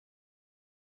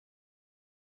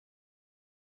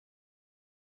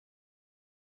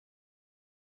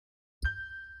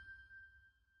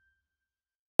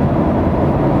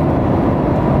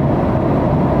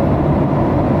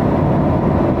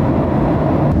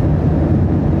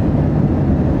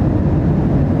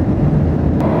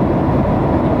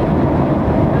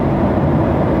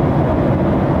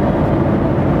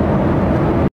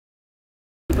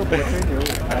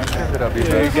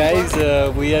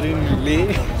we are in Leh.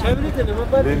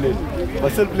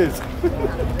 Muscle place.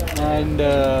 And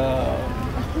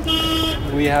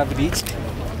we have reached.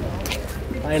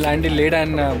 I landed late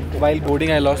and while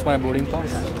boarding I lost my boarding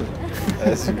pass.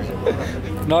 As usual.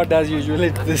 Not as usual.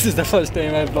 This is the first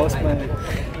time I've lost my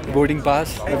boarding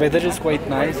pass. The weather is quite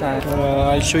nice and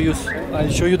I'll show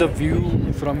you the view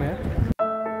from here.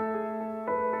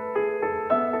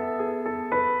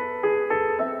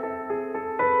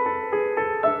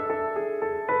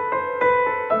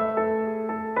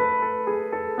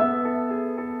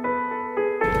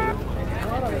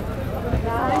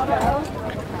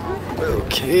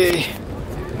 Okay,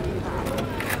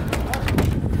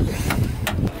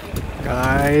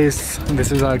 guys, this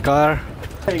is our car.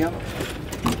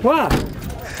 Wow!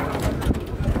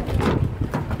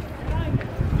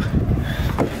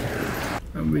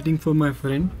 I'm waiting for my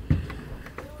friend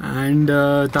and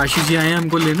Tashi जी आए हैं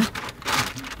हमको लेने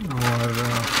और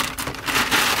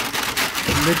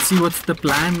let's see what's the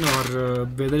plan. और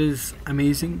weather is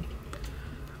amazing.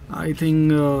 I think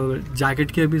jacket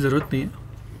की अभी ज़रूरत नहीं है.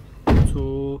 So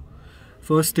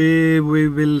first day we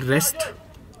will rest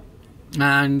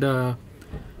and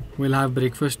we'll have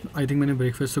breakfast. I think मैंने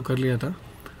breakfast तो कर लिया था.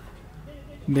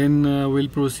 Then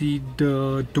we'll proceed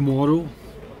tomorrow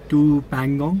to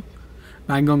Pangong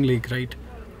Lake, right?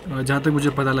 जहाँ तक मुझे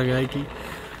पता लगा है कि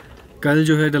कल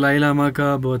जो है दलाई लामा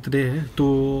का बर्थडे है तो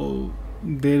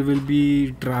there will be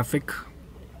traffic.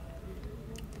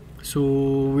 So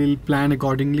we'll plan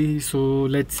accordingly. So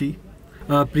let's see.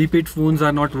 Prepaid phones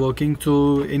are not working, so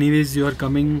anyways you are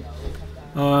coming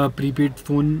prepaid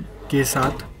phone के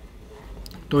साथ,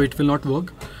 so it will not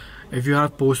work. If you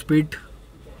have postpaid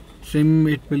SIM,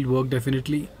 it will work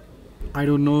definitely. I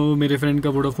don't know, मेरे friend का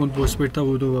Vodafone postpaid था,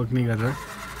 वो तो work नहीं कर रहा.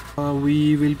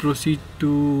 We will proceed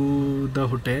to the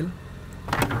hotel.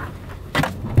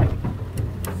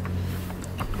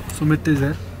 Sumit is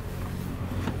there.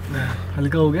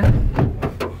 हल्का हो गया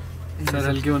सर,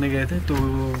 हल्के होने गए थे तो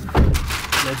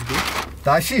let's go.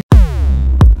 Tashi.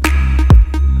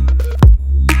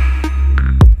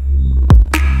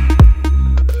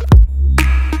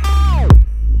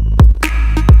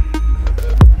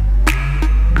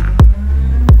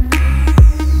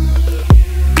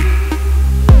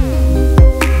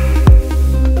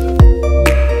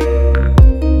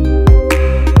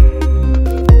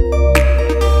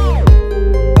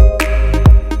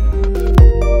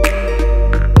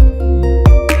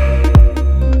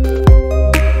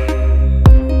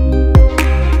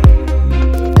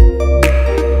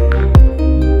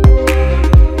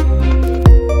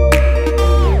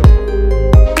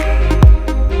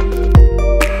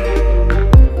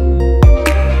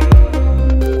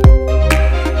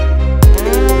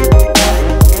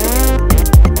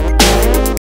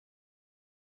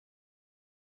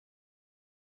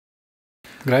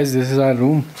 Guys, this is our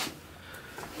room.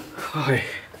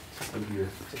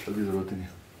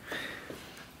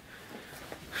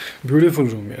 Beautiful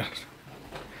room यार.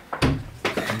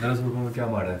 1500 रुपये में क्या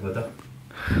मारा है पता?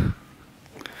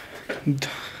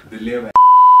 दिल्ली में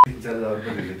 3-4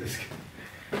 रुपये ले लेते इसके.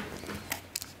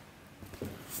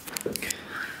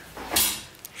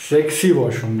 Sexy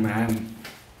washroom man.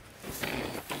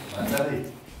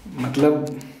 मतलब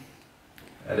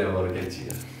अरे और क्या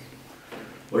चाहिए?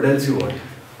 What else you want?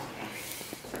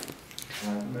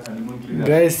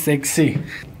 Guys, sexy,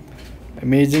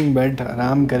 amazing bed,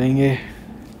 आराम करेंगे.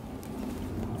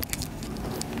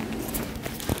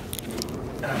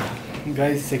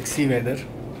 Guys, sexy weather.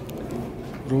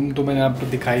 रूम तो मैंने आपको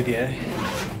दिखाई दिया है.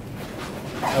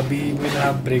 अभी we'll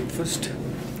have breakfast,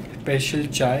 स्पेशल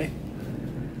चाय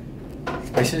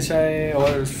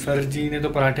और सर जी ने तो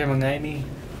पराठे मंगाए नहीं.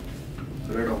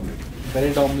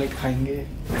 ब्रेड ऑमलेट खाएंगे.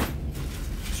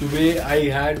 सुबह I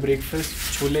had breakfast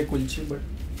chole kulche but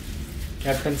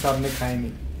captain साहब ने खाए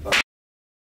नहीं.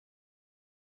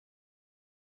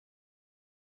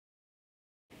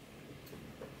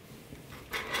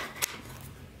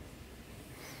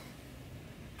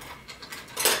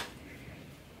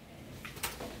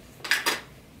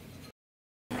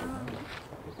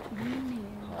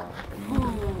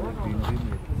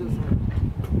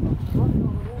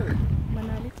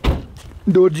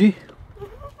 Dorji,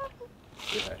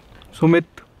 Sumit,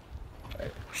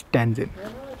 Stanzin.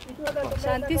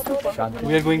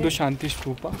 We are going to Shanti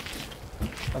Stupa.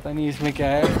 पता नहीं इसमें क्या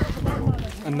है,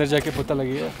 अंदर जाके पता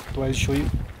लगेगा. तो I'll show you.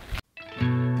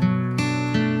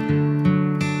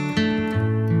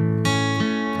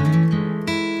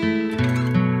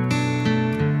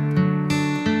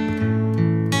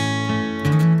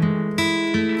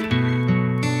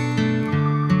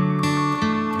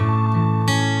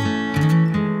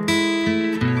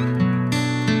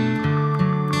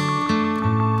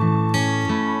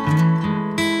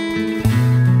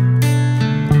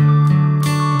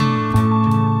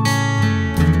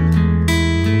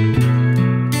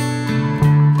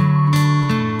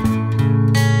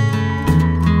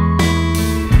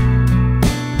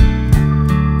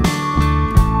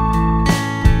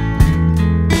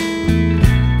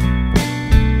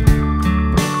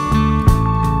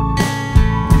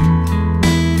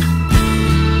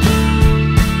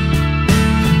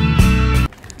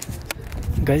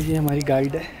 गाइस ये हमारी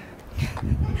गाइड है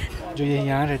जो ये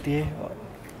यहाँ रहती है।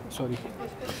 सॉरी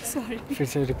फिर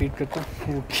से रिपीट करता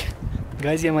हूँ।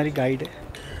 गाइस ये हमारी गाइड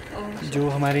है जो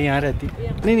हमारे यहाँ रहती है।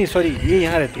 नहीं सॉरी, ये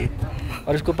यहाँ रहती है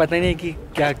और उसको पता ही नहीं कि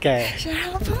क्या क्या है। सारा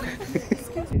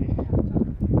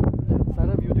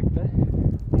व्यू दिखता है।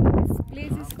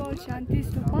 Place is called Shanti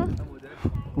Stupa.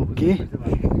 Okay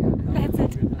That's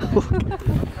it.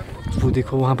 वो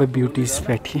देखो वहाँ पे ब्यूटीज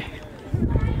बैठी है,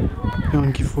 मैं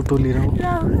उनकी फ़ोटो ले रहा हूँ।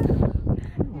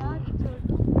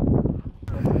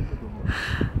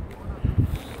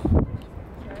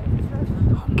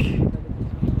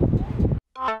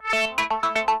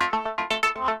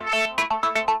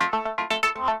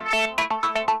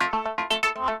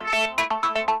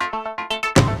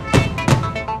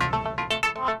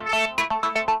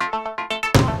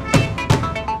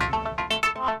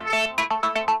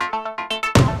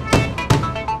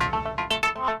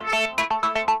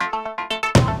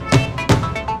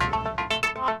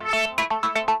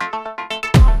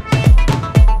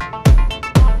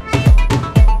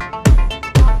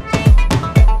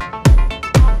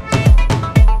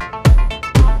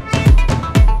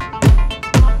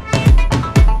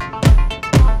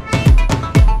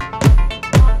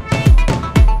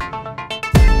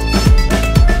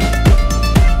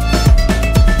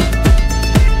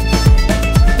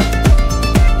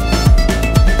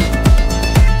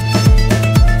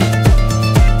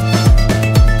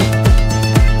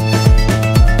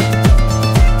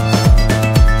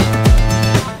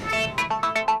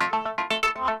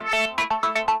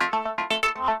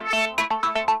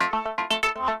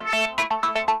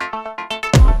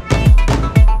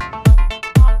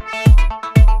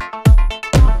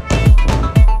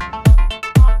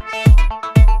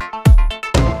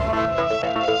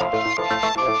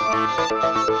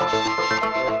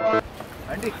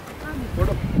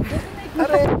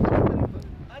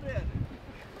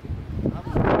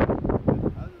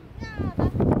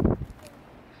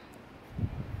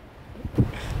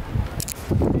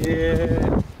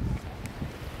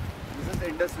 This is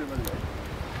Indus River, right?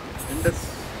 Indus.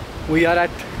 We are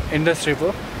at Indus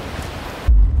River.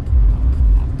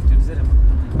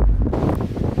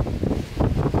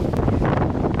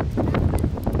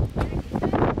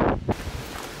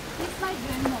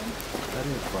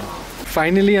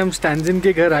 Finally हम स्टैंजिन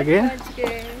के घर आ गए हैं।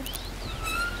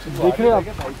 देख रहे हो आप,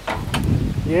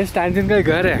 ये स्टैंजिन का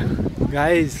घर है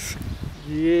गाइस।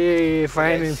 ये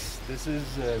final This is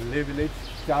Le village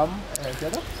Cham. क्या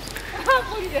था?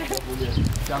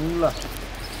 Changla.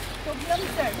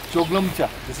 Choglamcha.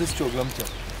 This is Choglamcha.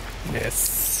 Yes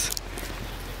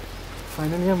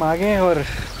finally हम आ गए हैं। और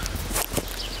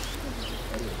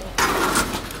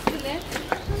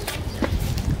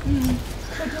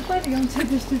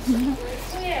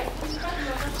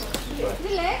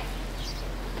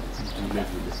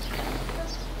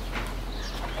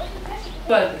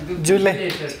झूले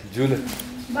Jule.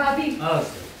 भाभी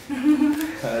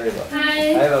अरे वाह. हाय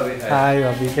Hi Bobby. हाय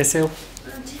भाभी, कैसे हो?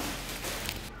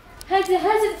 हाय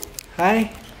हाय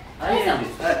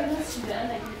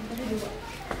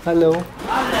हेलो।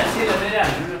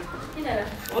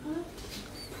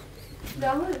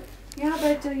 राहुल यहाँ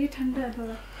बैठ जाओ, ये ठंडा है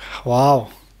थोड़ा। वाओ,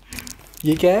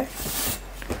 ये क्या है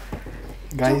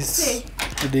गाइस?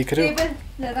 ये देख रहे हो, टेबल,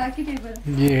 लद्दाखी टेबल।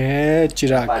 ये है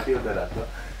चिराग, पार्टी होता रहता.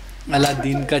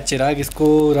 अलादीन का चिराग। इसको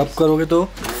रब करोगे तो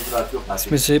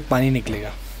इसमें से पानी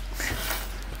निकलेगा।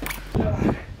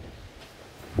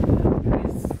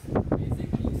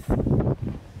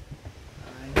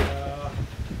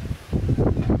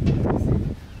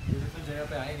 जगह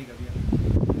पे आए नहीं कभी।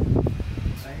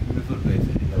 Beautiful place.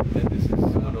 This is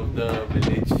one of the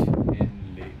village in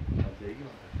Leh.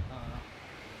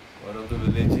 One of the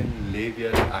village in Leh. We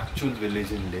are actual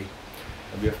village in Leh.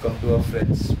 We have come to our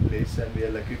friend's place and we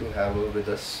are lucky to have her with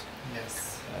us. Yes,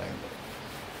 And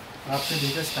आपने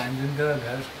देखा स्टैंजिन का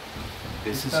घर।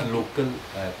 this is local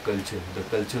culture, the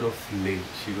culture of Leh.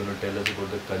 She's going to tell us about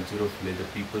the culture of Leh, the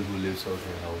people who lives out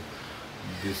here. How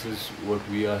this is what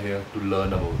we are here to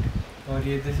learn about. और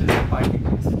ये this is party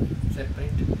place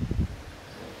separate,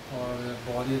 और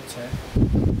बहुत ही अच्छा है।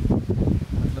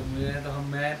 मतलब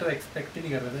मैं तो expect ही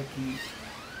नहीं कर रहा था कि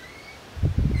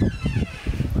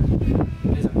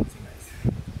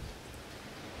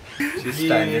She's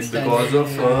standing because of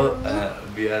her.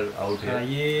 We are out here.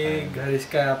 ये And घर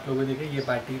इसका है, आप लोगों ने देखा ये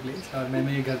पार्टी प्लेस। और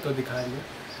मैंने ये घर तो दिखा दिया,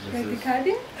 this is- दिखा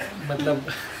दे। मतलब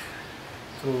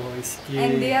तो इसकी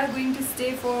And they are going to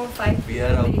stay for 5 We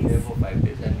are out days. here for 5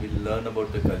 days and we'll learn about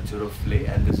the culture of Leh,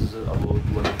 and this is about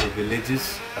one of the villages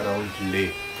around Leh,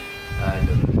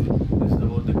 and this is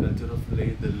about the culture of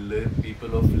Leh, the Leh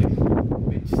people of Leh,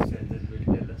 which Stanzin will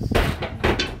tell us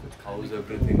how how's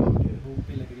everything out here?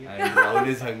 And Rahul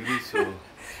is hungry, so.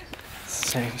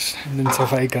 Stanzin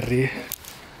सफाई कर रही है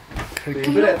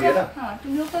यहीं पे रहती है ना? हाँ,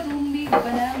 तुम लोग का रूम भी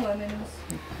बनाया हुआ है मैंने।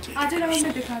 आज राउंड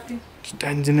में दिखाती हूँ।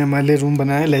 Stanzin ने हमारे लिए रूम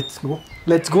बनाया. Let's go.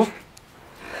 Let's go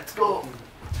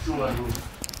to our room.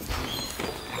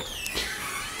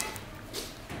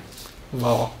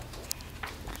 Wow.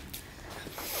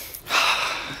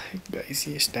 Guys,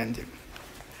 ये Stanzin.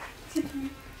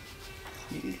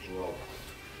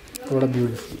 थोड़ा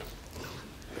ब्यूटीफुल.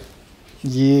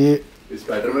 ये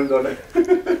स्पाइडरमैन कौन है?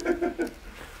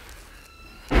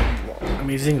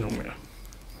 अमेजिंग रूम है.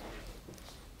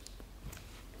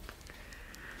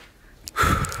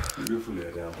 ब्यूटीफुल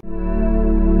है यार.